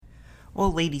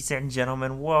Well, ladies and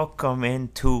gentlemen, welcome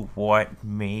into What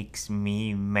Makes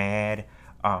Me Mad,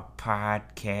 a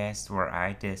podcast where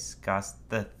I discuss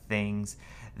the things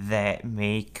that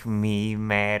make me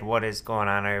mad. What is going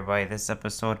on, everybody? This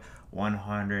episode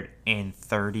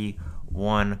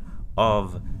 131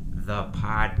 of the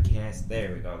podcast.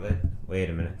 There we go. Wait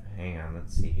a minute. Hang on.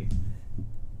 Let's see here.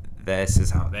 This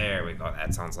is how. There we go.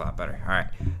 That sounds a lot better. All right.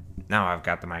 Now I've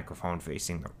got the microphone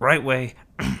facing the right way.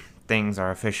 Things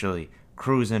are officially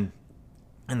cruising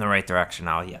in the right direction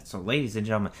now. Yeah. So, ladies and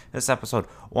gentlemen, this episode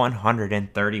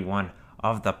 131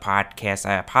 of the podcast.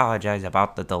 I apologize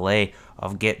about the delay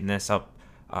of getting this up.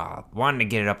 Wanted to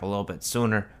get it up a little bit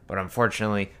sooner, but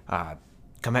unfortunately,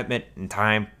 commitment and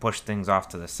time pushed things off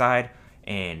to the side.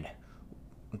 And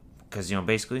because,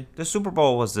 basically the Super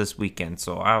Bowl was this weekend.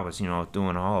 So I was,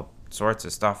 doing all sorts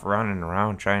of stuff, running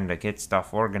around trying to get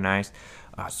stuff organized.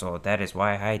 So that is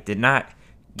why I did not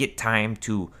get time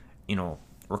to,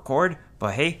 record.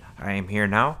 But hey, I am here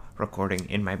now, recording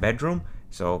in my bedroom.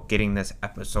 So getting this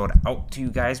episode out to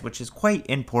you guys, which is quite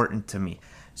important to me.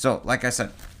 So, like I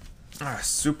said,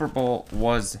 Super Bowl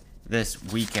was this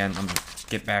weekend. Let me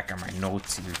get back on my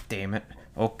notes here, damn it.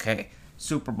 Okay,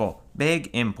 Super Bowl. Big,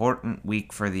 important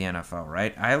week for the NFL,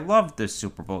 right? I love this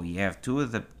Super Bowl. You have two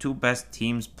of the two best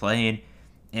teams playing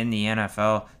in the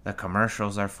NFL. The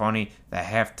commercials are funny. The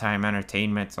halftime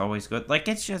entertainment's always good. Like,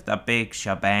 it's just a big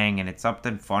shebang, and it's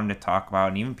something fun to talk about.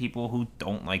 And even people who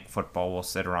don't like football will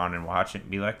sit around and watch it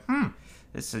and be like,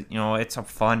 this is, it's a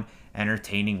fun,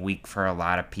 entertaining week for a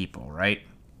lot of people, right?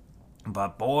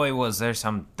 But boy, was there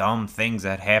some dumb things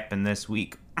that happened this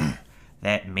week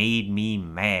that made me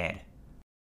mad.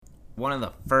 One of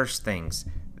the first things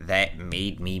that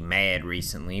made me mad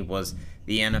recently was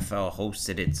the NFL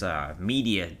hosted its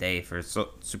media day for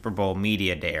Super Bowl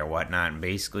media day or whatnot. And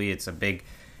basically, it's a big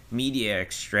media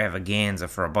extravaganza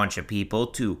for a bunch of people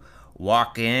to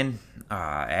walk in,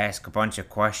 ask a bunch of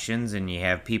questions, and you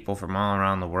have people from all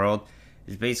around the world.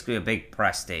 It's basically a big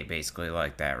press day, basically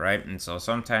like that, right? And so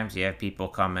sometimes you have people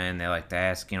come in, they like to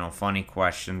ask, funny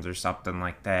questions or something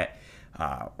like that.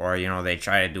 Or they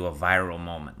try to do a viral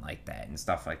moment like that and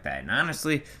stuff like that. And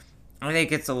honestly, I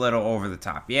think it's a little over the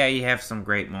top. Yeah, you have some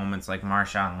great moments like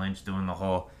Marshawn Lynch doing the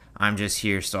whole "I'm just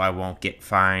here so I won't get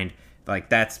fined." Like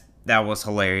that was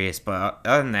hilarious. But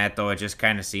other than that, though, it just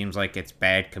kind of seems like it's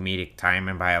bad comedic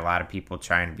timing by a lot of people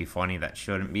trying to be funny that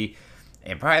shouldn't be.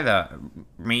 And probably the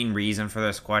main reason for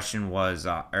this question was,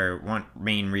 or one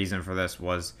main reason for this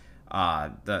was,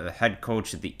 the head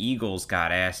coach of the Eagles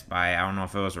got asked by, I don't know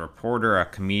if it was a reporter, a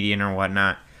comedian, or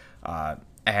whatnot,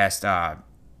 asked,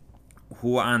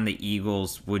 who on the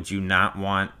Eagles would you not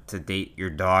want to date your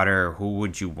daughter, or who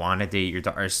would you want to date your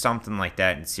daughter, or something like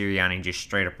that. And Sirianni just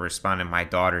straight up responded, "My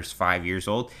daughter's 5 years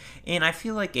old." And I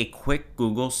feel like a quick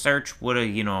Google search would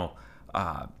have,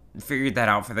 figured that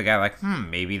out for the guy. Like,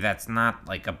 maybe that's not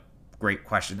like a great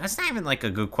question. That's not even like a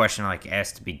good question to like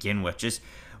ask to begin with. Just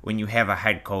when you have a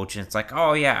head coach and it's like,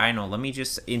 oh yeah, I know. Let me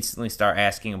just instantly start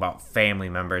asking about family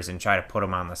members and try to put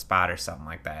them on the spot or something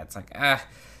like that. It's like,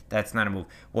 that's not a move.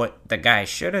 What the guy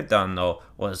should have done though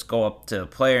was go up to a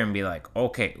player and be like,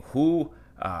 okay, who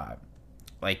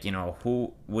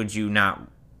who would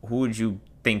you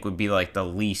think would be like the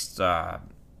least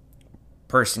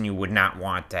person you would not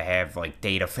want to have like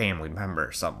date a family member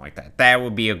or something like that. That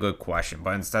would be a good question.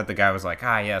 But instead the guy was like,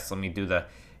 yes, let me do the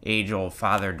age old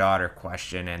father daughter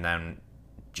question, and then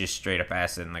just straight up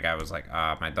asked it, and the guy was like,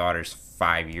 my daughter's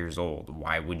 5 years old.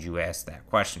 Why would you ask that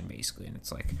question, basically? And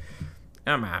it's like,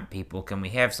 come on, people, can we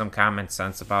have some common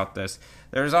sense about this?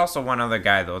 There's also one other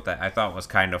guy though that I thought was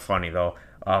kind of funny though.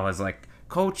 Was like,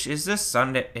 Coach, is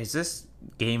this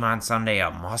game on Sunday a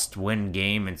must-win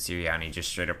game? And Sirianni just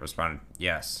straight up responded,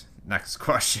 yes. Next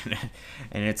question.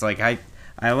 And it's like, I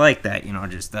like that,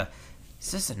 just the,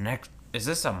 is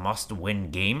this a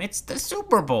must-win game? It's the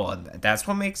Super Bowl. That's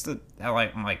what makes I'm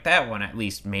like that one at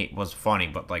least was funny.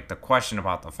 But like the question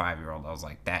about the 5-year-old, I was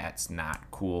like, that's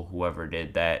not cool. Whoever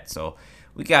did that. So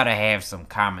we gotta have some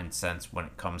common sense when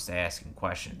it comes to asking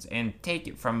questions. And take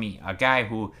it from me, a guy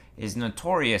who is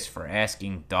notorious for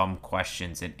asking dumb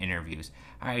questions in interviews.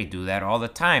 I do that all the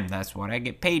time. That's what I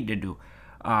get paid to do.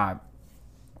 But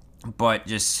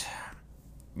just,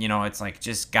 it's like,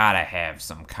 just gotta have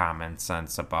some common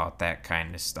sense about that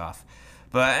kind of stuff.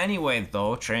 But anyway,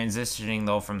 though, transitioning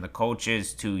though from the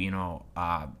coaches to,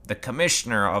 the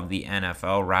commissioner of the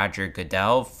NFL, Roger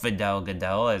Goodell, Fidel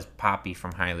Goodell, as Poppy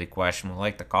from Highly Questionable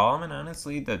like to call him, and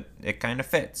honestly, it kind of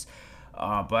fits.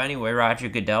 But anyway, Roger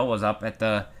Goodell was up at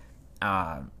the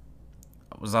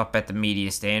was up at the media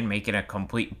stand making a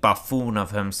complete buffoon of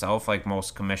himself, like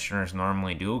most commissioners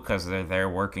normally do, because they're there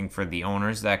working for the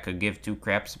owners that could give two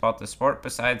craps about the sport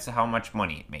besides how much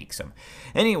money it makes them.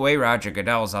 Anyway, Roger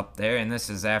Goodell's up there, and this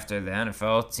is after the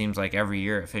NFL. It seems like every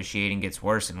year officiating gets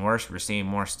worse and worse. We're seeing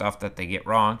more stuff that they get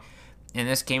wrong. And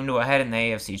this came to a head in the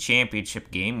AFC Championship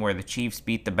game where the Chiefs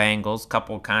beat the Bengals.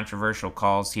 Couple of controversial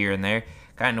calls here and there.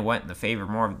 Kind of went in the favor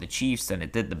more of the Chiefs than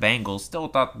it did the Bengals. Still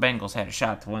thought the Bengals had a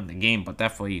shot to win the game, but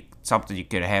definitely something you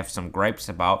could have some gripes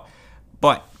about.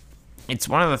 But it's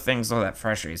one of the things, though, that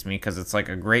frustrates me because it's like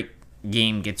a great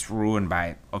game gets ruined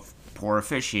by poor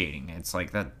officiating. It's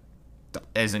like that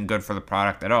isn't good for the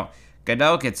product at all.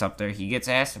 Goodell gets up there. He gets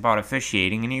asked about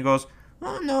officiating, and he goes,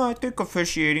 "Oh, no, I think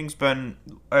officiating's been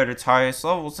at its highest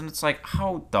levels." And it's like,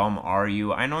 how dumb are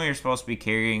you? I know you're supposed to be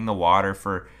carrying the water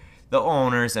for the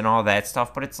owners and all that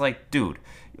stuff, but it's like, dude,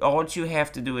 all you have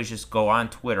to do is just go on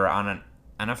Twitter on an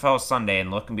NFL Sunday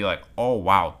and look and be like, oh,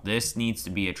 wow, this needs to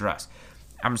be addressed.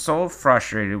 I'm so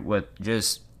frustrated with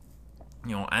just,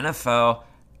 NFL,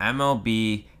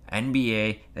 MLB,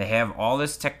 NBA. They have all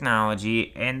this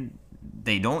technology and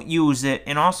they don't use it.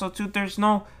 And also, too, there's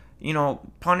no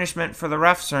punishment for the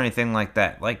refs or anything like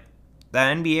that. Like, the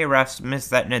NBA refs missed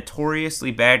that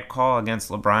notoriously bad call against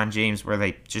LeBron James where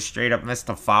they just straight up missed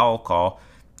a foul call.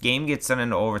 Game gets sent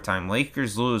into overtime.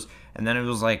 Lakers lose. And then it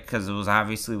was like, because it was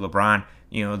obviously LeBron,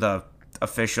 the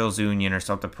officials union or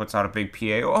something puts out a big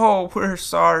PA. Oh, we're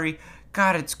sorry.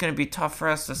 God, it's going to be tough for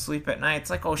us to sleep at night. It's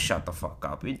like, oh, shut the fuck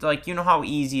up. It's like, you know how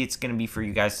easy it's going to be for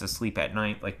you guys to sleep at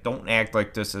night? Like, don't act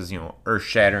like this is,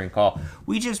 earth-shattering call.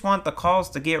 We just want the calls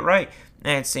to get right.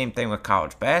 And same thing with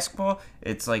college basketball.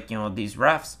 It's like, these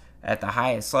refs at the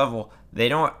highest level,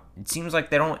 it seems like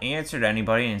they don't answer to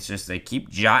anybody, and it's just they keep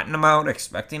jotting them out,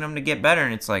 expecting them to get better.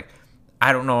 And it's like,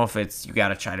 I don't know if it's, you got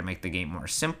to try to make the game more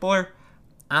simpler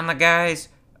on the guys,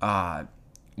 or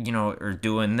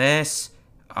doing this,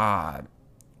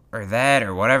 or that,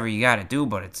 or whatever you got to do.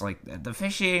 But it's like, the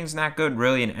officiating's not good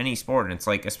really in any sport. And it's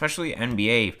like, especially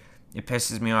NBA, it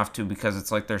pisses me off too, because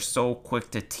it's like they're so quick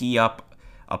to tee up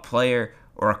a player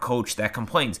or a coach that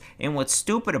complains. And what's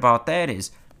stupid about that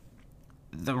is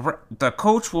the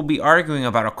coach will be arguing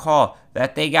about a call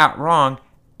that they got wrong,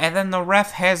 and then the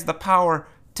ref has the power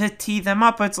to tee them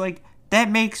up. It's like, that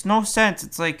makes no sense.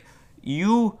 It's like,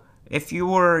 if you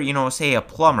were, say a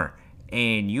plumber,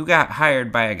 and you got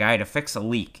hired by a guy to fix a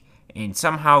leak, and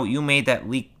somehow you made that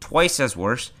leak twice as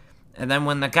worse, and then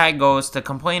when the guy goes to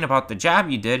complain about the job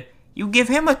you did, you give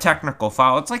him a technical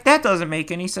foul. It's like, that doesn't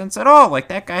make any sense at all. Like,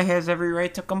 that guy has every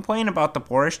right to complain about the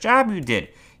poorest job you did.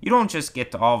 You don't just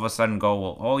get to all of a sudden go,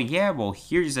 well, oh yeah, well,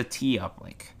 here's a tee up.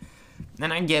 Like,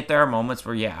 and I get there are moments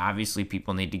where, yeah, obviously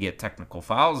people need to get technical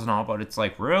fouls and all, but it's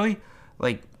like, really?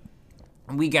 Like,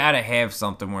 we gotta have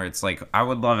something where it's like, I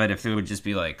would love it if it would just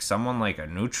be like, someone like a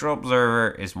neutral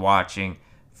observer is watching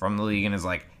from the league and is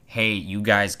like, hey, you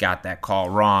guys got that call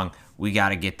wrong. We got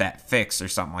to get that fixed or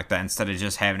something like that, instead of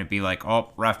just having it be like,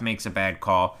 oh, ref makes a bad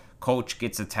call, coach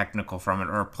gets a technical from it,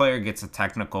 or a player gets a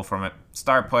technical from it,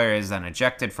 star player is then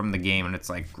ejected from the game, and it's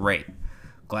like, great.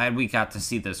 Glad we got to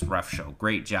see this ref show.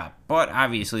 Great job. But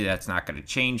obviously that's not going to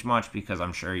change much, because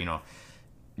I'm sure, you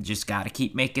just got to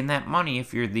keep making that money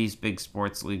if you're these big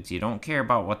sports leagues. You don't care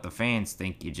about what the fans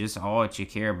think. All what you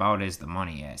care about is the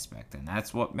money aspect, and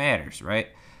that's what matters, right?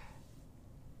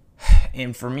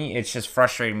 And for me, it's just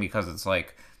frustrating because it's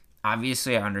like,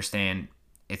 obviously I understand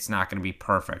it's not going to be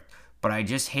perfect, but I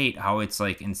just hate how it's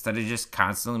like, instead of just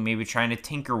constantly maybe trying to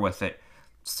tinker with it,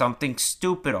 something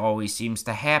stupid always seems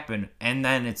to happen. And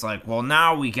then it's like, well,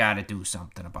 now we got to do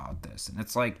something about this. And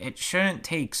it's like, it shouldn't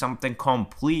take something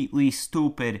completely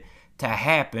stupid to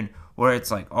happen where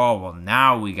it's like, oh, well,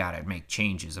 now we got to make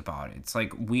changes about it. It's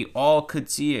like, we all could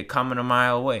see it coming a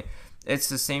mile away. It's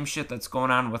the same shit that's going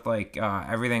on with, like,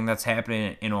 everything that's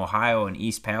happening in Ohio and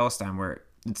East Palestine, where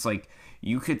it's like,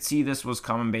 you could see this was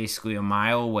coming basically a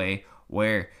mile away,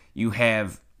 where you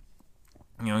have,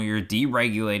 you're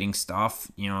deregulating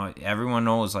stuff. Everyone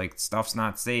knows, like, stuff's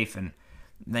not safe, and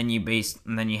then you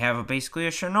have basically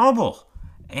a Chernobyl,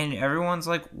 and everyone's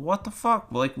like, what the fuck?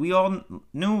 Like, we all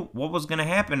knew what was going to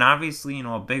happen. Obviously,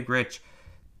 a big rich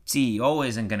CEO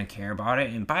isn't going to care about it.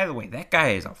 And by the way, that guy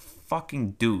is a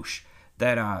fucking douche.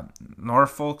 That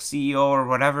Norfolk CEO or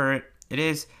whatever it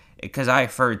is, because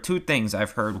I've heard two things.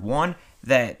 I've heard, one,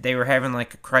 that they were having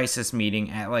like a crisis meeting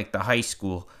at like the high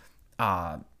school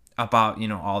about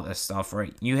all this stuff,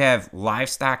 right? You have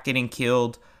livestock getting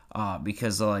killed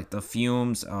because of like the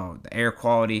fumes, the air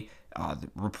quality, the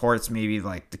reports maybe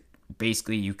like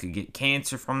basically you could get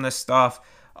cancer from this stuff,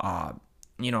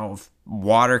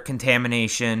 water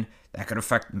contamination that could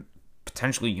affect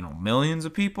potentially, millions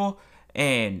of people,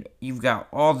 and you've got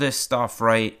all this stuff,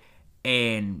 right?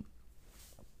 And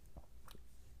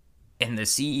the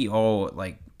CEO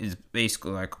like is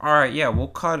basically like, all right, yeah, we'll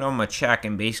cut them a check,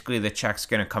 and basically the check's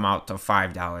gonna come out to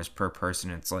 $5 per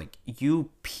person. It's like, you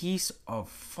piece of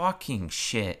fucking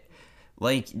shit.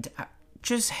 Like,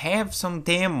 just have some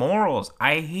damn morals.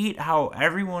 I hate how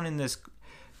everyone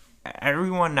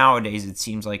nowadays, it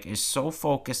seems like, is so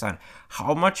focused on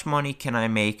how much money can I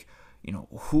make,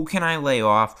 who can I lay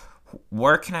off,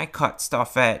 where can I cut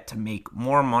stuff at to make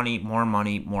more money, more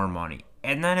money, more money.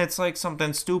 And then it's like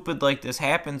something stupid like this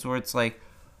happens where it's like,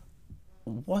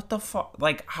 what the fuck?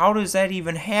 Like, how does that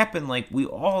even happen? Like, we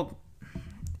all,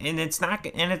 and it's not,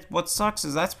 and it's, what sucks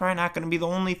is that's probably not going to be the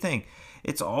only thing.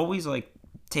 It's always like,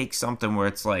 take something where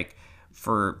it's like,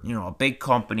 for, a big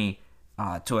company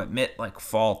to admit like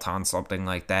fault on something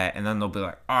like that, and then they'll be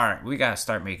like, all right, we got to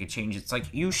start making changes. It's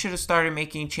like, you should have started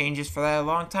making changes for that a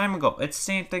long time ago. It's the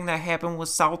same thing that happened with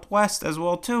Southwest as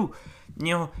well, too.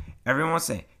 Everyone's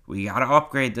saying, we got to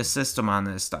upgrade the system on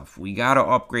this stuff. We got to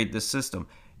upgrade the system.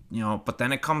 But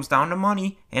then it comes down to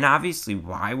money. And obviously,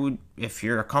 if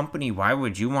you're a company, why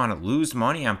would you want to lose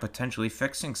money on potentially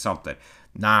fixing something?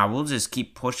 Nah, we'll just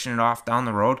keep pushing it off down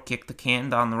the road, kick the can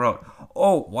down the road.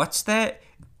 Oh, what's that?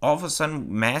 All of a sudden,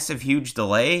 massive, huge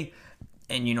delay,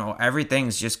 and,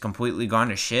 everything's just completely gone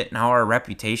to shit. Now our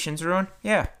reputation's ruined?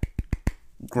 Yeah.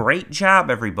 Great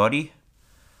job, everybody.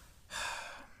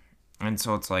 And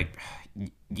so it's like,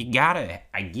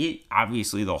 I get,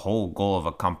 obviously the whole goal of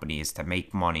a company is to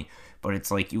make money, but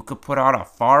it's like, you could put out a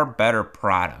far better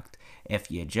product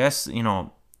if you just,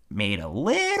 made a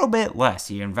little bit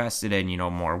less. You invested in,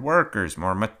 more workers,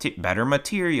 better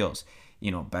materials,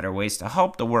 better ways to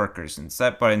help the workers.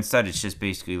 But instead it's just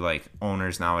basically like,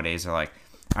 owners nowadays are like,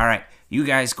 all right, you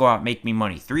guys go out, make me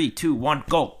money. 3, 2, 1,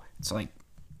 go. It's like,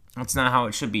 that's not how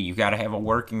it should be. You got to have a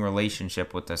working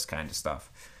relationship with this kind of stuff.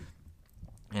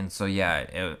 And so,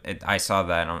 yeah, I saw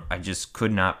that. I just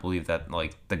could not believe that,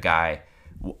 like, the guy.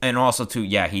 And also, too,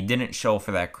 yeah, he didn't show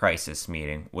for that crisis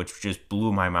meeting, which just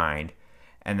blew my mind.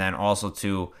 And then also,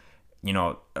 too,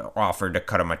 offered to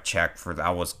cut him a check for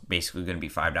that was basically going to be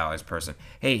 $5 per person.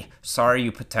 Hey, sorry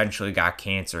you potentially got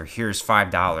cancer. Here's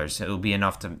 $5. It'll be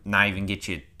enough to not even get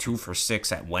you 2 for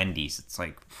 $6 at Wendy's. It's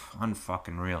like,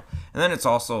 unfucking real. And then it's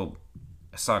also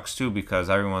sucks, too, because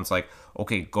everyone's like,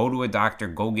 okay, go to a doctor,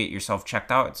 go get yourself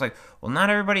checked out. It's like, well, not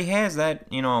everybody has that,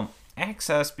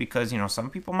 access, because, some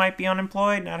people might be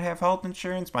unemployed, not have health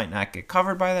insurance, might not get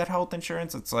covered by that health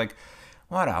insurance. It's like,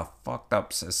 what a fucked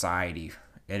up society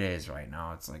it is right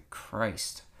now. It's like,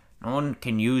 Christ. No one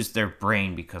can use their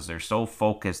brain because they're so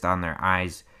focused on their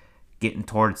eyes getting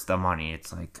towards the money.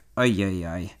 It's like,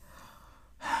 ay.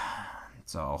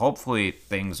 So hopefully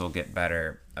things will get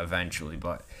better eventually,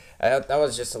 but that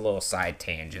was just a little side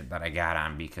tangent that I got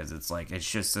on, because it's like, it's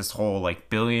just this whole like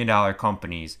billion-dollar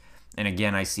companies. And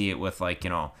again, I see it with like,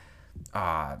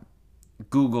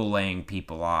 Google laying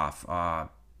people off,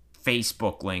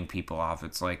 Facebook laying people off.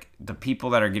 It's like, the people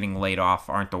that are getting laid off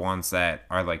aren't the ones that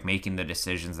are like making the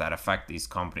decisions that affect these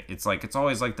companies. It's like, it's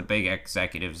always like the big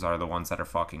executives are the ones that are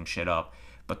fucking shit up,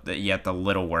 but yet the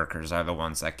little workers are the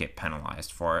ones that get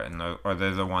penalized for it, or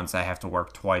they're the ones that have to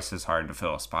work twice as hard to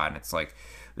fill a spot. And it's like,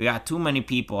 we got too many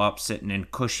people up sitting in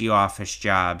cushy office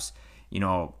jobs,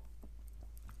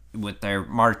 with their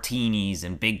martinis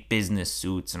and big business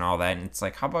suits and all that. And it's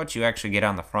like, how about you actually get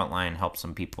on the front line and help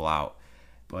some people out?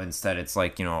 But instead it's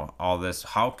like, all this,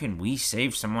 how can we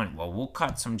save some money? Well, we'll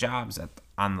cut some jobs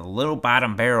on the little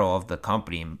bottom barrel of the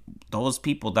company. And those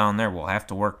people down there will have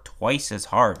to work twice as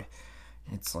hard.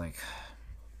 It's like,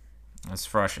 that's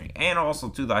frustrating. And also,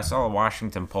 too, I saw the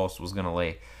Washington Post was going to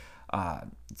lay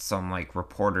some like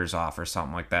reporters off or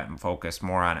something like that and focus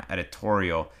more on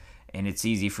editorial. And it's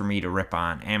easy for me to rip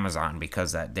on Amazon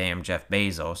because that damn Jeff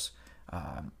Bezos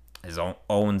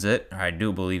owns it. I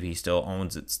do believe he still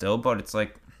owns it still, but it's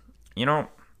like,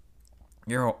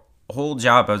 your whole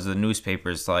job as a newspaper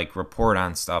is to like report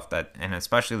on stuff that, and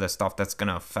especially the stuff that's going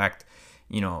to affect,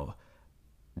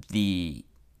 the,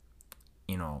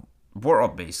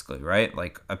 world, basically, right?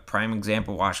 Like a prime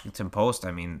example, Washington Post.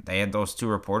 I mean, they had those 2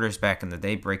 reporters back in the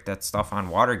day break that stuff on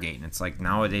Watergate, and it's like,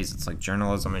 nowadays it's like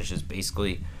journalism is just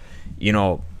basically,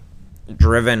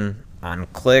 driven on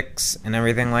clicks and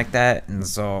everything like that. And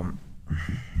so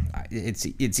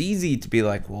it's easy to be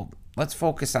like, well, let's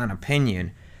focus on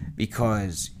opinion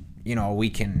because,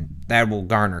 that will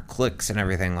garner clicks and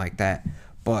everything like that.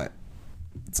 But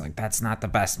it's like, that's not the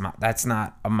best. That's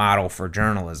not a model for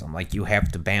journalism. Like, you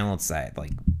have to balance that.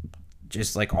 Like,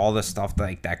 just like all the stuff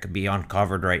like that could be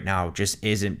uncovered right now just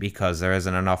isn't, because there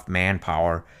isn't enough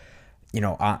manpower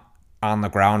on the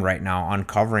ground right now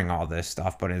uncovering all this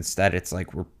stuff, but instead it's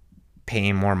like we're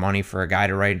paying more money for a guy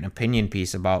to write an opinion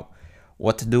piece about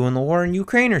what to do in the war in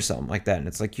Ukraine or something like that. And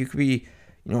it's like you could be,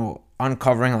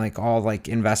 uncovering like all like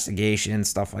investigations,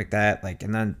 stuff like that. Like,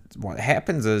 and then what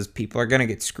happens is people are going to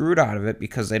get screwed out of it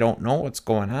because they don't know what's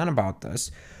going on about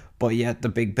this. But yet the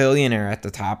big billionaire at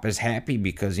the top is happy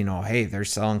because, hey, they're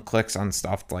selling clicks on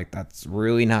stuff like that's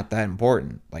really not that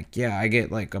important. Like, yeah, I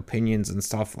get like opinions and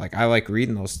stuff. Like, I like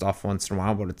reading those stuff once in a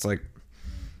while, but it's like,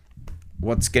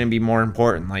 what's going to be more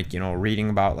important? Like, reading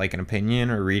about like an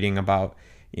opinion or reading about,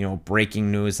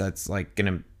 breaking news that's like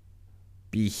going to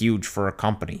be huge for a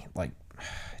company. Like,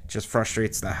 it just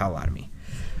frustrates the hell out of me.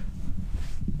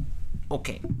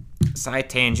 Okay, side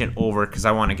tangent over because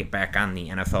I want to get back on the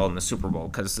NFL and the Super Bowl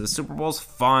because the Super Bowl's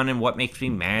fun and what makes me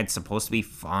mad is supposed to be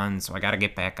fun, so I got to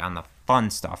get back on the fun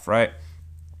stuff, right?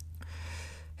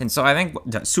 And so I think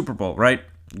the Super Bowl, right?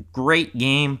 Great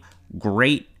game,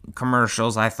 great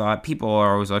commercials. I thought people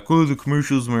are always like, oh, the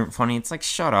commercials weren't funny. It's like,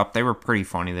 shut up, they were pretty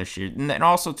funny this year. And then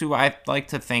also too, I like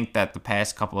to think that the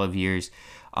past couple of years,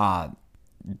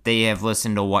 they have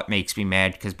listened to what makes me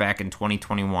mad because back in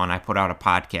 2021 I put out a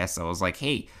podcast that was like,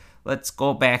 hey, let's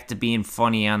go back to being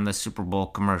funny on the Super Bowl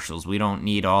commercials. We don't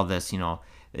need all this,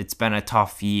 it's been a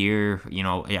tough year,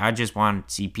 I just want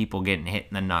to see people getting hit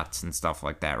in the nuts and stuff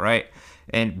like that, right?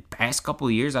 And past couple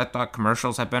of years I thought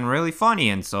commercials have been really funny,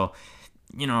 and so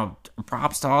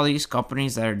props to all these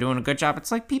companies that are doing a good job.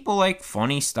 It's like people like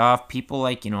funny stuff, people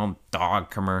like,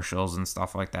 dog commercials and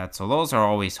stuff like that, so those are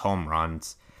always home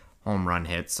run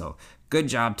hits. So good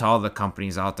job to all the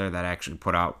companies out there that actually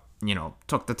put out,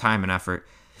 took the time and effort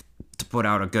to put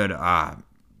out a good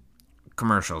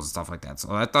commercials and stuff like that.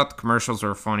 So I thought the commercials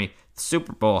were funny. The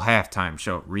Super Bowl halftime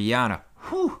show, Rihanna,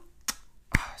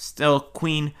 still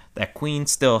queen. That queen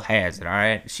still has it, all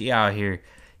right? She out here,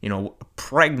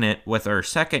 pregnant with her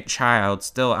second child,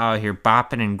 still out here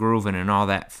bopping and grooving and all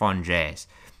that fun jazz.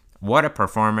 What a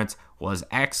performance. Was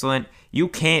excellent. You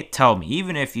can't tell me,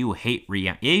 even if you hate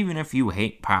Rihanna, even if you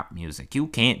hate pop music, you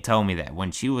can't tell me that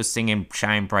when she was singing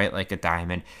Shine Bright Like a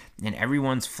Diamond and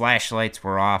everyone's flashlights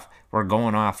were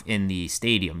going off in the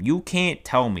stadium, you can't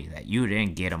tell me that you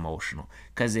didn't get emotional.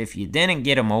 Because if you didn't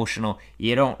get emotional,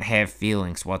 you don't have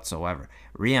feelings whatsoever.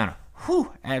 Rihanna,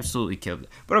 absolutely killed it.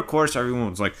 But of course,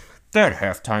 everyone was like, that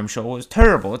halftime show was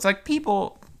terrible. It's like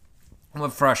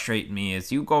what frustrates me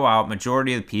is you go out,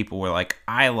 majority of the people were like,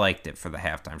 I liked it for the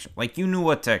halftime show. Like, you knew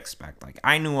what to expect. Like,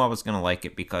 I knew I was going to like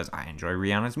it because I enjoy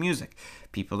Rihanna's music.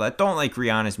 People that don't like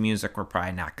Rihanna's music were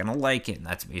probably not going to like it, and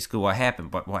that's basically what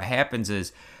happened. But what happens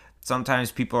is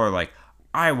sometimes people are like,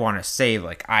 I want to say,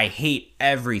 like, I hate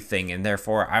everything, and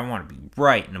therefore I want to be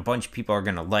right, and a bunch of people are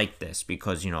going to like this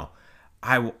because, we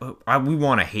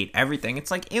want to hate everything.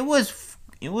 It's like, it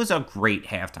was a great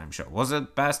halftime show. Was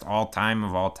it best all time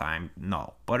of all time?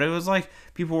 No. But it was like,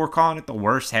 people were calling it the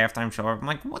worst halftime show. I'm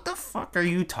like, what the fuck are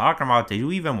you talking about? Did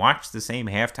you even watch the same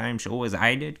halftime show as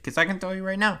I did? Because I can tell you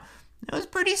right now, it was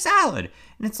pretty solid.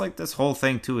 And it's like this whole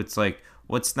thing too. It's like,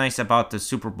 what's nice about the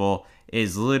Super Bowl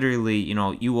is literally,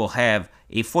 you will have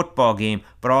a football game,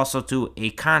 but also too,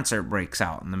 a concert breaks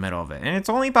out in the middle of it. And it's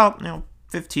only about,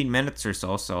 15 minutes or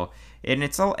so. So, and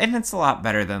it's a lot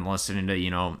better than listening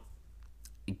to,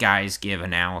 guys give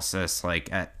analysis like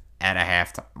at the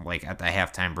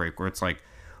halftime break where it's like,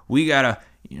 we gotta,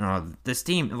 this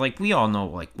team, like, we all know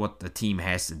like what the team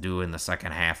has to do in the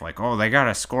second half. Like, oh, they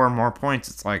gotta score more points.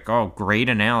 It's like, oh, great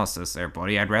analysis there,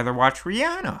 buddy. I'd rather watch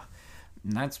Rihanna.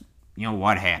 And that's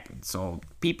what happened. So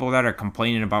people that are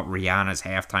complaining about Rihanna's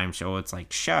halftime show, it's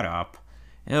like, shut up.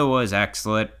 It was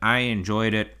excellent. I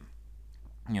enjoyed it.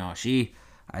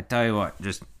 I tell you what,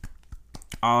 just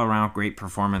all around great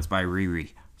performance by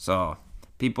Riri. So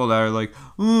people that are like,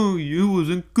 oh, it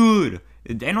wasn't good.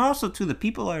 And also, too, the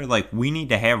people that are like, we need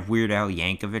to have Weird Al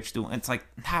Yankovic do it. It's like,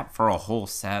 not for a whole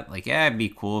set. Like, yeah, it'd be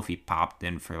cool if he popped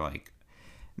in for like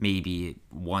maybe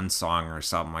one song or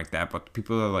something like that. But the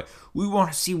people that are like, we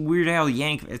want to see Weird Al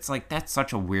Yankovic. It's like, that's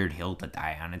such a weird hill to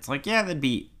die on. It's like, yeah, that'd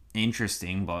be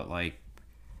interesting, but like,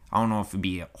 I don't know if it'd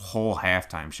be a whole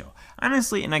halftime show.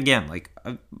 Honestly, and again, like,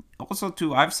 also,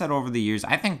 too, I've said over the years,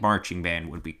 I think marching band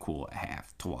would be cool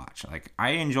to watch. Like,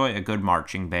 I enjoy a good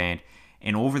marching band.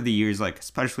 And over the years, like,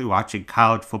 especially watching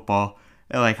college football,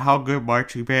 and, like, how good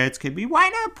marching bands can be, why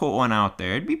not put one out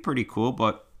there? It'd be pretty cool.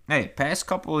 But, hey, past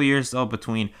couple of years, though,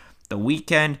 between The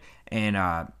Weeknd and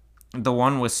the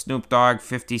one with Snoop Dogg,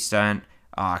 50 Cent,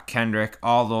 Kendrick,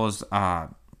 all those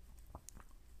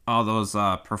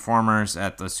performers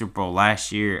at the Super Bowl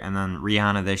last year and then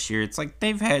Rihanna this year, it's like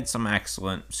they've had some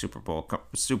excellent Super Bowl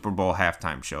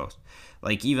halftime shows.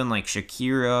 Like even like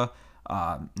Shakira,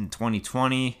 in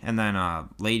 2020, and then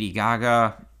Lady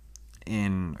Gaga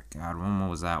in, God, when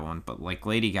was that one? But like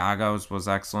Lady Gaga was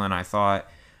excellent, I thought.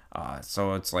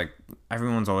 So it's like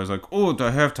everyone's always like, oh,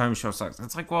 the halftime show sucks.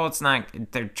 It's like, well, it's not.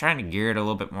 They're trying to gear it a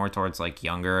little bit more towards like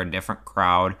younger, a different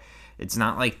crowd. It's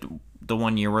not like the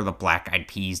one year where the Black Eyed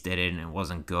Peas did it and it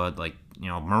wasn't good. Like,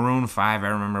 Maroon 5, I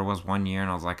remember, was one year and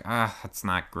I was like, that's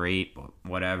not great, but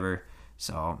whatever.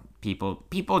 So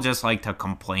people just like to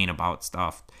complain about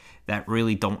stuff that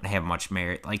really don't have much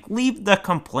merit. Like, leave the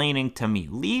complaining to me.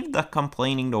 Leave the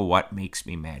complaining to what makes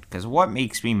me mad. Because what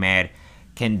makes me mad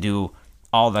can do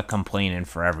all the complaining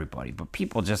for everybody. But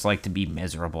people just like to be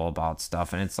miserable about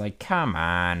stuff. And it's like, come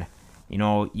on.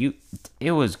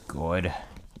 It was good.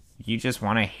 You just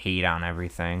want to hate on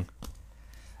everything.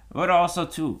 But also,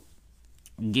 too,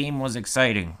 game was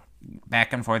exciting.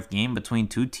 Back and forth game between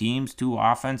two teams, two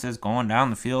offenses going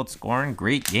down the field, scoring.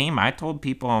 Great game. I told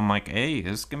people, I'm like, hey,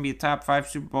 this is going to be a top 5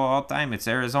 Super Bowl all time. It's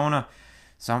Arizona.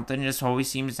 Something just always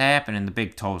seems to happen in the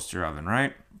big toaster oven,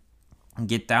 right?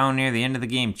 Get down near the end of the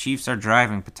game. Chiefs are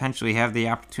driving, potentially have the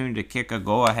opportunity to kick a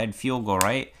go-ahead field goal,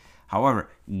 right?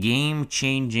 However,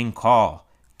 game-changing call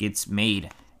gets made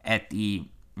at the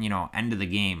end of the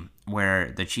game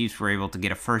where the Chiefs were able to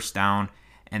get a first down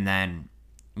and then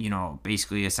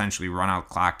basically essentially run out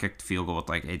clock, kicked the field goal with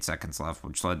like 8 seconds left,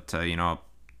 which led to,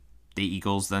 the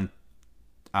Eagles then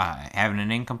having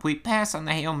an incomplete pass on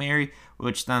the Hail Mary,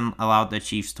 which then allowed the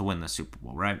Chiefs to win the Super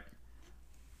Bowl, right?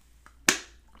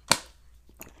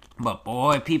 But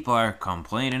boy, people are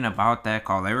complaining about that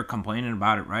call. They were complaining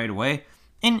about it right away.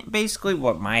 And basically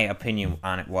what my opinion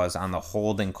on it was on the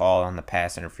holding call on the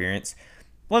pass interference.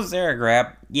 Was there a grab?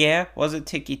 Yeah. Was it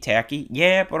ticky-tacky?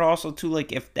 Yeah, but also, too,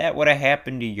 like, if that would have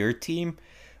happened to your team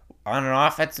on an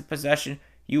offensive possession,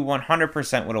 you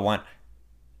 100% would have went,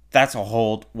 that's a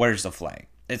hold, where's the flag?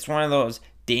 It's one of those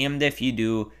damned if you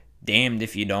do, damned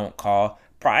if you don't call.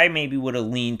 Probably maybe would have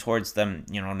leaned towards them,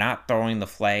 not throwing the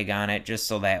flag on it, just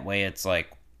so that way it's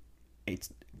like,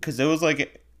 because it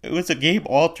was a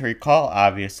game-altering call,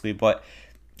 obviously, but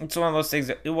it's one of those things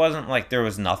that it wasn't like there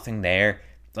was nothing there.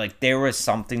 Like, there was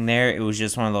something there. It was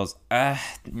just one of those,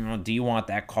 do you want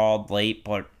that called late?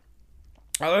 But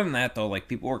other than that, though, like,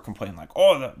 people were complaining, like,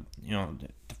 oh,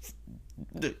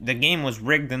 the game was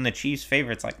rigged in the Chiefs'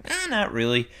 favor. It's like, not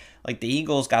really. Like, the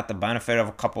Eagles got the benefit of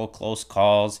a couple of close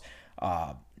calls.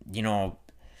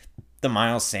 The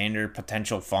Miles Sanders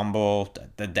potential fumble,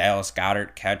 the Dallas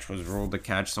Goedert catch was ruled a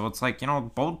catch. So it's like,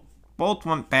 both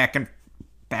went back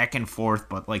and forth,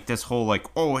 but like this whole like,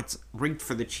 oh, it's rigged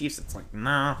for the Chiefs, it's like,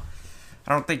 nah,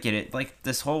 I don't think it like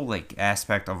this whole like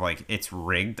aspect of like it's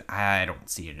rigged, I don't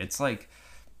see it. It's like,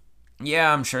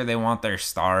 yeah, I'm sure they want their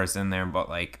stars in there, but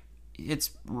like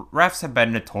refs have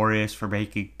been notorious for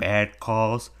making bad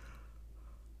calls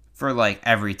for like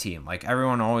every team. Like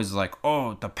everyone always is like,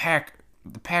 oh, the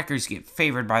Packers get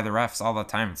favored by the refs all the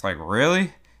time. It's like,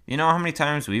 really? You know how many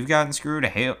times we've gotten screwed?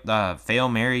 The Hail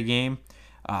Mary game,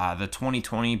 the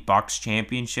 2020 Bucks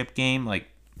championship game. Like,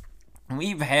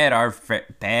 we've had our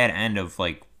bad end of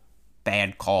like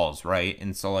bad calls, right?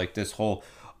 And so like this whole,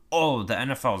 oh, the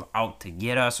NFL's out to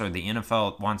get us, or the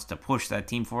NFL wants to push that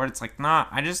team forward. It's like, nah,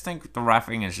 I just think the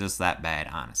reffing is just that bad,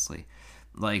 honestly.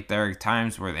 Like, there are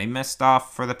times where they missed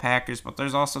off for the Packers, but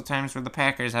there's also times where the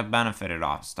Packers have benefited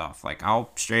off stuff. Like,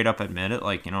 I'll straight up admit it.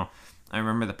 Like, I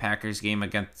remember the Packers game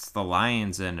against the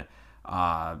Lions in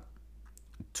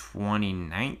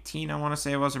 2019, I want to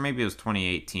say it was, or maybe it was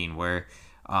 2018, where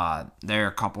there are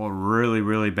a couple of really,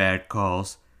 really bad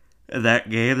calls in that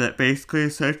game that basically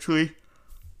essentially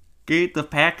gave the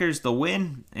Packers the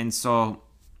win. And so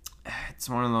it's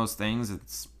one of those things.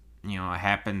 It's, it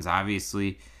happens,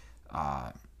 obviously.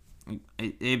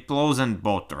 It blows in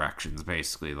both directions,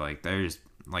 basically. Like, there's,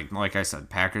 like I said,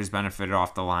 Packers benefited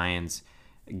off the Lions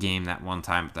game that one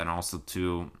time, but then also,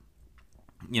 too,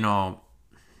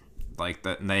 like,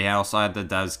 they also had the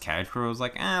Dez catch where it was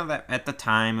like, that at the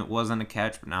time it wasn't a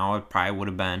catch, but now it probably would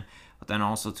have been. But then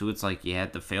also, too, it's like you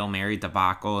had the Hail Mary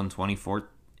debacle in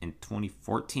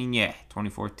 2014, yeah,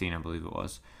 2014, I believe it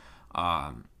was.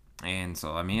 And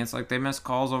so, I mean, it's like they miss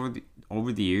calls over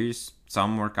the years.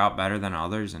 Some work out better than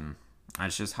others, and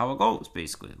that's just how it goes,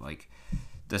 basically. Like,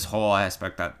 this whole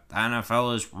aspect that the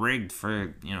NFL is rigged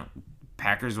for,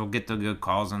 Packers will get the good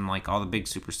calls and, like, all the big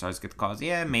superstars get the calls.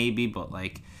 Yeah, maybe, but,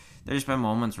 like, there's been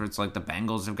moments where it's like the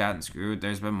Bengals have gotten screwed.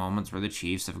 There's been moments where the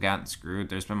Chiefs have gotten screwed.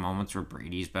 There's been moments where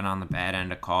Brady's been on the bad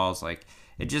end of calls. Like,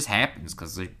 it just happens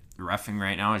because the reffing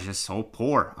right now is just so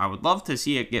poor. I would love to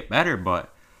see it get better,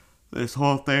 but this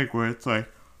whole thing where it's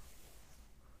like,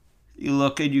 you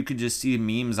look and you could just see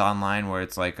memes online where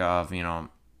it's like,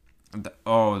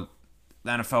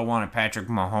 the NFL wanted Patrick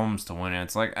Mahomes to win it.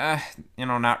 It's like,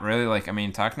 not really. Like, I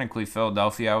mean, technically,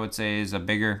 Philadelphia, I would say, is a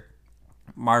bigger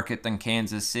market than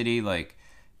Kansas City. Like,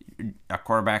 a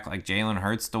quarterback like Jalen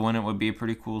Hurts to win it would be a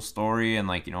pretty cool story. And,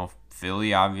 like,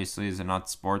 Philly obviously is a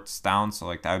nuts sports town. So,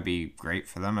 like, that would be great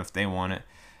for them if they won it.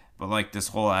 But, like, this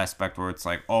whole aspect where it's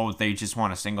like, oh, they just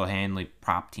want to single-handedly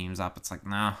prop teams up. It's like,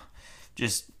 nah.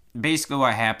 Just basically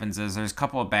what happens is there's a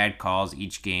couple of bad calls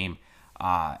each game.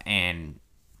 And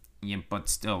yeah, but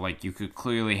still, like, you could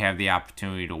clearly have the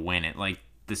opportunity to win it. Like,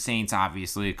 the Saints,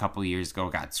 obviously, a couple of years ago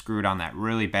got screwed on that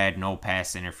really bad no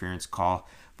pass interference call.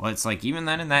 But it's like, even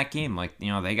then in that game, like,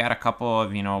 they got a couple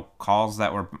of, calls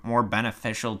that were more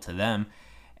beneficial to them.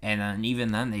 And then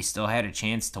even then, they still had a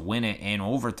chance to win it in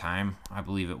overtime, I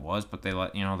believe it was. But they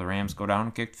let, the Rams go down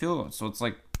and kick field goals. So it's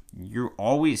like, you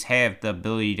always have the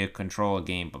ability to control a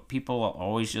game, but people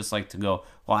always just like to go,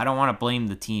 well, I don't want to blame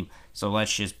the team, so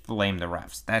let's just blame the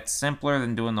refs. That's simpler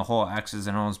than doing the whole X's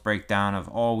and O's breakdown of,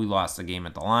 oh, we lost the game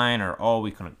at the line, or, oh,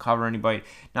 we couldn't cover anybody.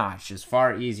 No, it's just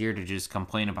far easier to just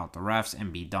complain about the refs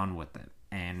and be done with it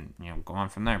and, go on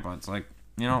from there. But it's like,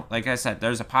 like I said,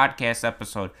 there's a podcast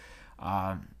episode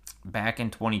back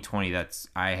in 2020 that's,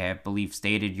 I believe,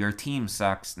 stated, your team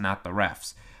sucks, not the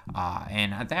refs.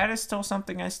 And that is still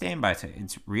something I stand by today.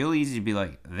 It's real easy to be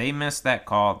like, they missed that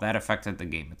call, that affected the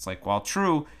game. It's like, while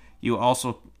true, you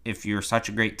also, if you're such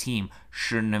a great team,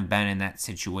 shouldn't have been in that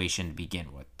situation to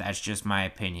begin with. That's just my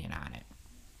opinion on it.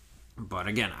 But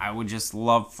again, I would just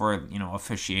love for,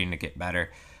 officiating to get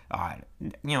better.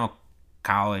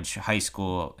 College, high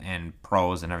school, and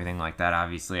pros and everything like that.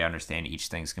 Obviously, I understand each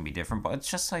thing's going to be different, but it's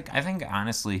just like, I think,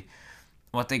 honestly,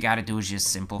 what they got to do is just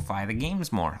simplify the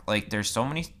games more. Like, there's so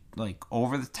many, like,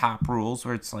 over-the-top rules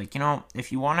where it's like,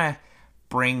 if you want to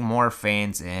bring more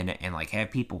fans in and, like, have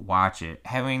people watch it,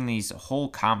 having these whole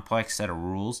complex set of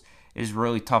rules is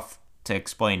really tough to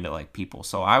explain to, like, people.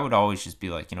 So I would always just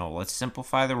be like, let's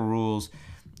simplify the rules,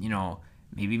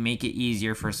 maybe make it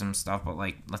easier for some stuff, but,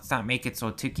 like, let's not make it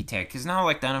so ticky-tack. Because now,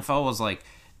 like, the NFL was, like,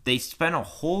 they spent a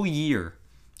whole year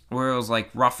where it was, like,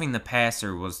 roughing the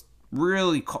passer was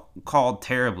really called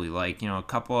terribly. Like, a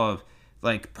couple of,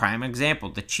 like, prime example,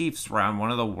 the Chiefs were on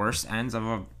one of the worst ends of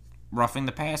a roughing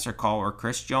the passer call where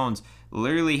Chris Jones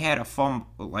literally had a fumble,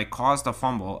 like, caused a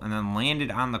fumble and then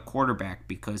landed on the quarterback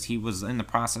because he was in the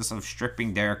process of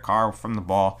stripping Derek Carr from the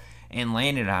ball and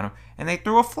landed on him, and they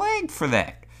threw a flag for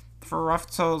that. For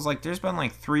rough, so it was like, there's been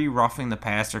like 3 roughing the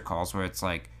passer calls where it's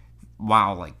like,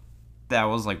 wow, like, that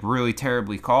was like really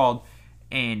terribly called.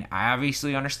 And I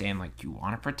obviously understand, like, you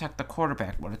want to protect the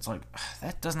quarterback, but it's like,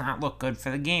 that does not look good for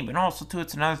the game. And also, too,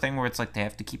 it's another thing where it's like they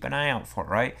have to keep an eye out for it,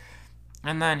 right?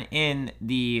 And then in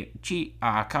the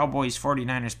Cowboys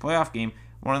 49ers playoff game,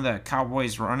 one of the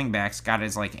Cowboys running backs got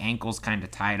his, like, ankles kind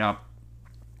of tied up.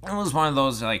 It was one of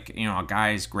those, like,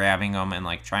 guys grabbing him and,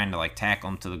 like, trying to, like, tackle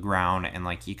him to the ground, and,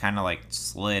 like, he kind of, like,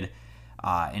 slid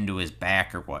into his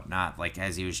back or whatnot, like,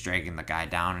 as he was dragging the guy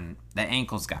down, and the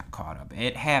ankles got caught up.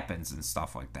 It happens and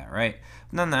stuff like that, right?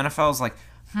 And then the NFL is like,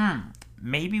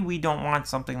 maybe we don't want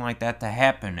something like that to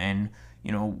happen, and,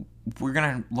 we're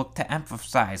going to look to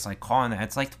emphasize, like, calling that.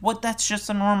 It's like, what? That's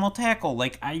just a normal tackle.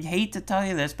 Like, I hate to tell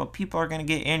you this, but people are going to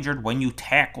get injured when you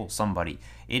tackle somebody.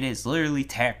 It is literally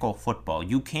tackle football.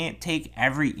 You can't take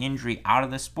every injury out of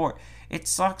the sport. It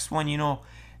sucks when,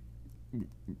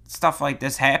 stuff like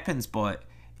this happens, but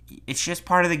it's just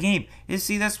part of the game. You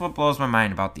see, that's what blows my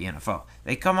mind about the NFL.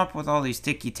 They come up with all these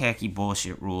ticky-tacky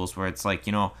bullshit rules where it's like,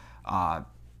 how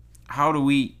do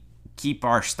we keep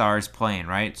our stars playing,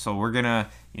 right? So we're going to,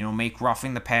 make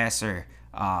roughing the passer.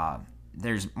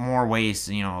 There's more ways,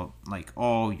 like,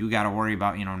 oh, you got to worry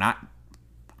about, not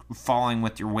falling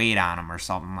with your weight on them or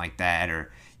something like that.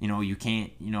 Or, you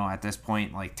can't, at this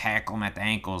point, like, tackle them at the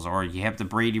ankles, or you have the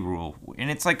Brady rule. And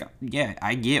it's like, yeah,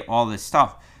 I get all this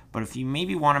stuff. But if you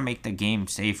maybe want to make the game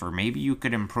safer, maybe you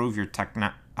could improve your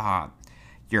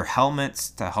helmets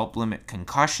to help limit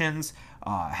concussions,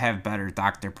 have better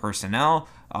doctor personnel,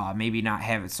 maybe not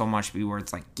have it so much be where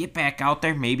it's like, get back out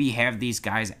there, maybe have these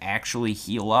guys actually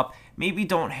heal up, maybe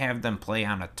don't have them play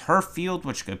on a turf field,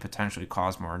 which could potentially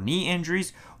cause more knee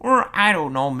injuries, or I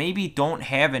don't know, maybe don't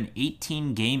have an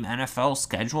 18-game NFL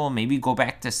schedule, maybe go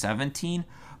back to 17,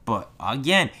 but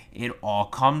again, it all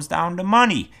comes down to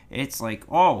money. It's like,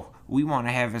 oh, we want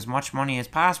to have as much money as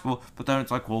possible, but then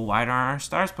it's like, well, why don't our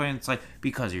stars play? And it's like,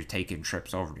 because you're taking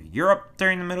trips over to Europe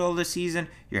during the middle of the season,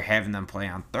 you're having them play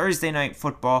on Thursday night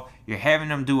football, you're having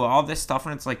them do all this stuff,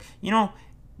 and it's like,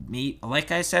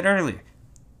 like I said earlier,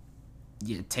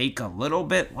 you take a little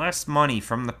bit less money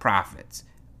from the profits,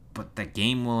 but the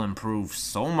game will improve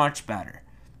so much better.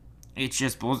 it's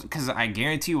just because I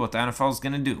guarantee you what the NFL is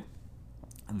gonna do.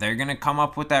 They're gonna come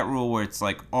up with that rule where it's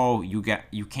like, oh, you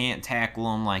can't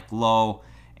tackle them like low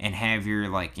and have your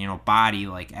like body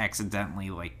like accidentally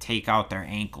like take out their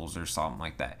ankles or something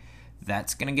like that.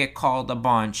 That's gonna get called a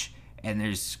bunch, and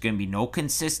there's gonna be no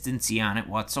consistency on it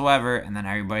whatsoever. And then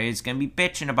everybody's gonna be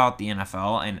bitching about the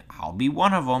NFL, and I'll be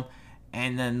one of them.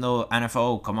 And then the NFL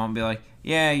will come on and be like,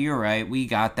 yeah, you're right, we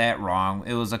got that wrong.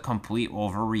 It was a complete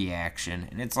overreaction,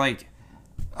 and it's like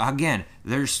again,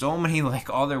 there's so many like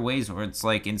other ways where it's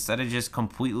like instead of just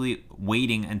completely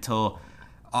waiting until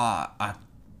a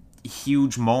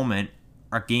huge moment,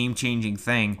 a game-changing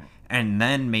thing, and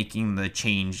then making the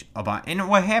change about. And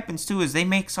what happens too is they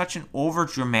make such an over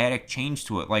dramatic change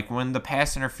to it. Like when the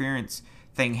pass interference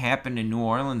thing happened in New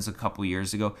Orleans a couple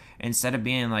years ago, instead of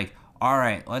being like, all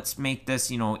right, let's make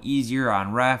this easier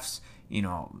on refs.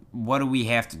 What do we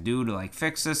have to do to like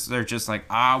fix this? They're just like,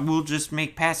 we'll just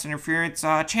make pass interference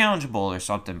challengeable or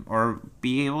something, or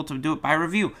be able to do it by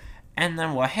review. And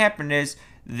then what happened is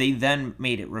they then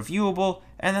made it reviewable,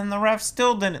 and then the refs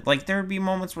still didn't. Like there would be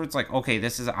moments where it's like, okay,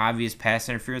 this is obvious pass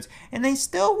interference, and they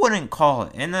still wouldn't call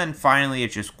it. And then finally,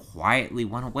 it just quietly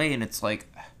went away, and it's like,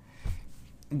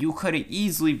 you could have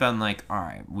easily been like, all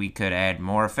right, we could add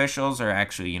more officials or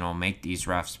actually, make these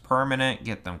refs permanent,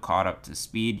 get them caught up to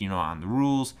speed, on the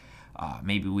rules.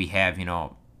 Maybe we have,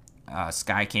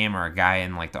 Skycam or a guy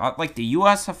in like the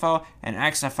USFL and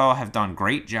XFL have done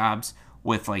great jobs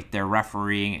with like their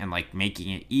refereeing and like making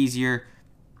it easier.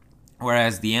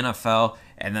 Whereas the NFL,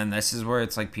 and then this is where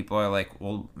it's like people are like,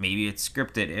 well, maybe it's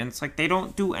scripted. And it's like they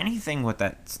don't do anything with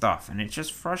that stuff. And it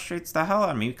just frustrates the hell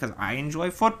out of me because I enjoy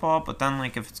football. But then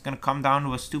like if it's going to come down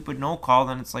to a stupid no call,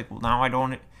 then it's like, well, now I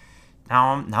don't.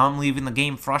 Now I'm leaving the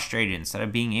game frustrated instead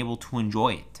of being able to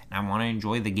enjoy it. And I want to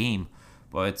enjoy the game.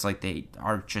 But it's like they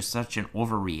are just such an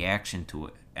overreaction to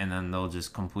it. And then they'll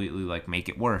just completely like make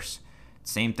it worse.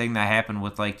 Same thing that happened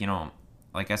with like,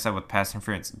 like I said with pass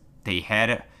interference. They had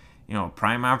it.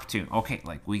 Prime opportunity. Okay,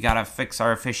 like we gotta fix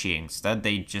our officiating. Instead,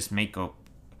 they just make a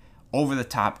over the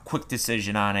top quick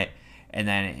decision on it, and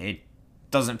then it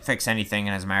doesn't fix anything,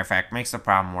 and as a matter of fact, makes the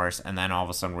problem worse. And then all of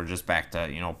a sudden, we're just back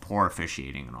to poor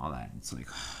officiating and all that. It's like,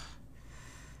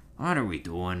 what are we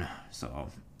doing? So,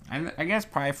 I guess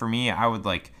probably for me, I would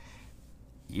like,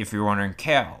 if you're wondering,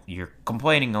 Cal, you're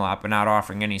complaining a lot but not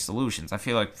offering any solutions. I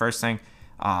feel like first thing.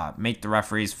 Make the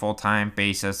referees full-time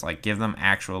basis, like give them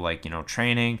actual like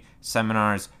training,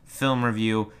 seminars, film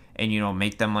review, and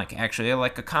make them like actually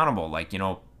like accountable. Like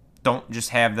don't just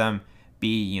have them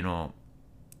be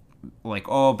like,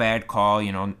 oh, bad call.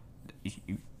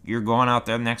 You're going out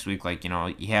there next week, like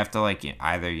you have to like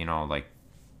either like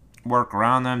work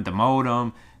around them, demote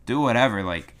them, do whatever.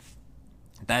 Like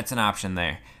that's an option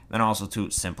there. Then also to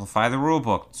simplify the rule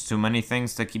book. It's too many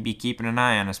things to be keeping an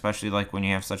eye on, especially like when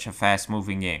you have such a fast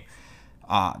moving game.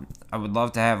 I would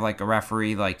love to have like a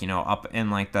referee like up in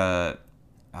like the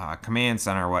command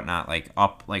center or whatnot, like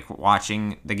up like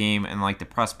watching the game in like the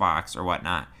press box or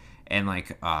whatnot, and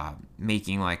like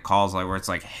making like calls like where it's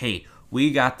like, hey,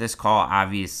 we got this call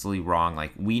obviously wrong,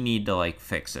 like we need to like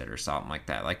fix it or something like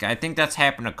that. Like I think that's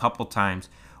happened a couple times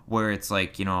where it's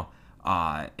like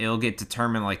it'll get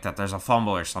determined like that there's a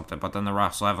fumble or something, but then the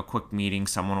refs will have a quick meeting,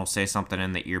 someone will say something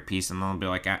in the earpiece, and they'll be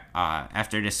like,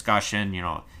 after discussion,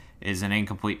 is an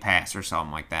incomplete pass or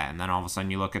something like that, and then all of a sudden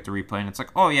you look at the replay and it's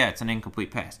like, oh yeah, it's an incomplete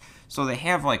pass. So they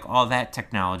have like all that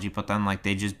technology, but then like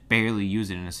they just barely use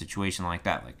it in a situation like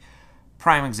that. Like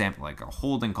prime example, like a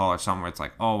holding call or something where it's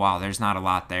like, oh wow, there's not a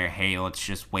lot there, hey, let's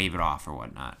just wave it off or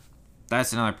whatnot.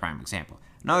 That's another prime example.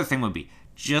 Another thing would be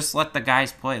just let the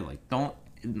guys play. Like don't,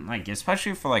 like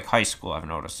especially for like high school, I've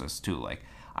noticed this too. Like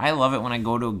I love it when I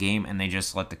go to a game and they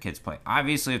just let the kids play.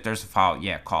 Obviously, if there's a foul,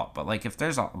 yeah, call it. But like if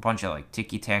there's a bunch of like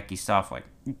ticky-tacky stuff, like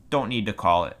you don't need to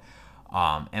call it.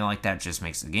 And like that just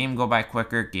makes the game go by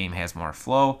quicker. Game has more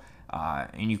flow,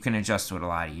 and you can adjust to it a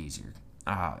lot easier.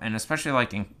 And especially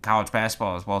like in college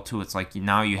basketball as well too. It's like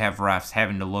now you have refs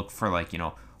having to look for like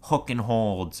hook and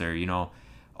holds or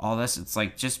all this. It's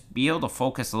like just be able to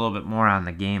focus a little bit more on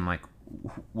the game, like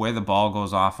where the ball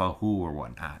goes off of who or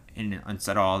whatnot, and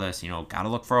instead of all this, gotta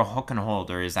look for a hook and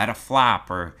hold, or is that a flop,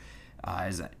 or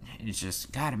is that, it's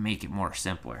just gotta make it more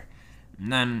simpler. And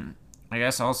then I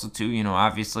guess also too,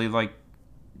 obviously like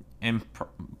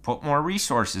put more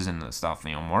resources into the stuff,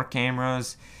 more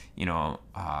cameras, more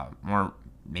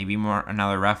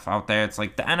another ref out there. It's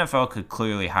like the NFL could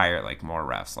clearly hire like more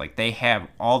refs. Like they have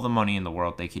all the money in the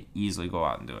world, they could easily go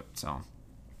out and do it. So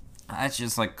that's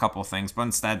just like a couple things, but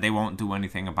instead they won't do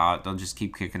anything about it. They'll just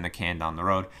keep kicking the can down the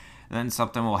road. And then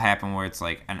something will happen where it's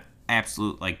like an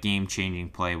absolute like game-changing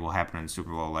play will happen in the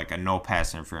Super Bowl, like a no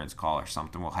pass interference call or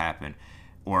something will happen,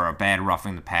 or a bad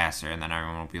roughing the passer, and then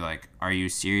everyone will be like, "Are you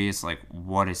serious? Like,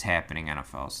 what is happening,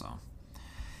 NFL?" So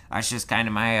that's just kind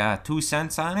of my 2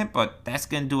 cents on it, but that's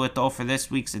gonna do it though for this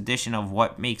week's edition of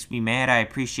What Makes Me Mad. I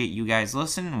appreciate you guys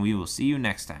listening, and we will see you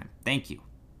next time. Thank you.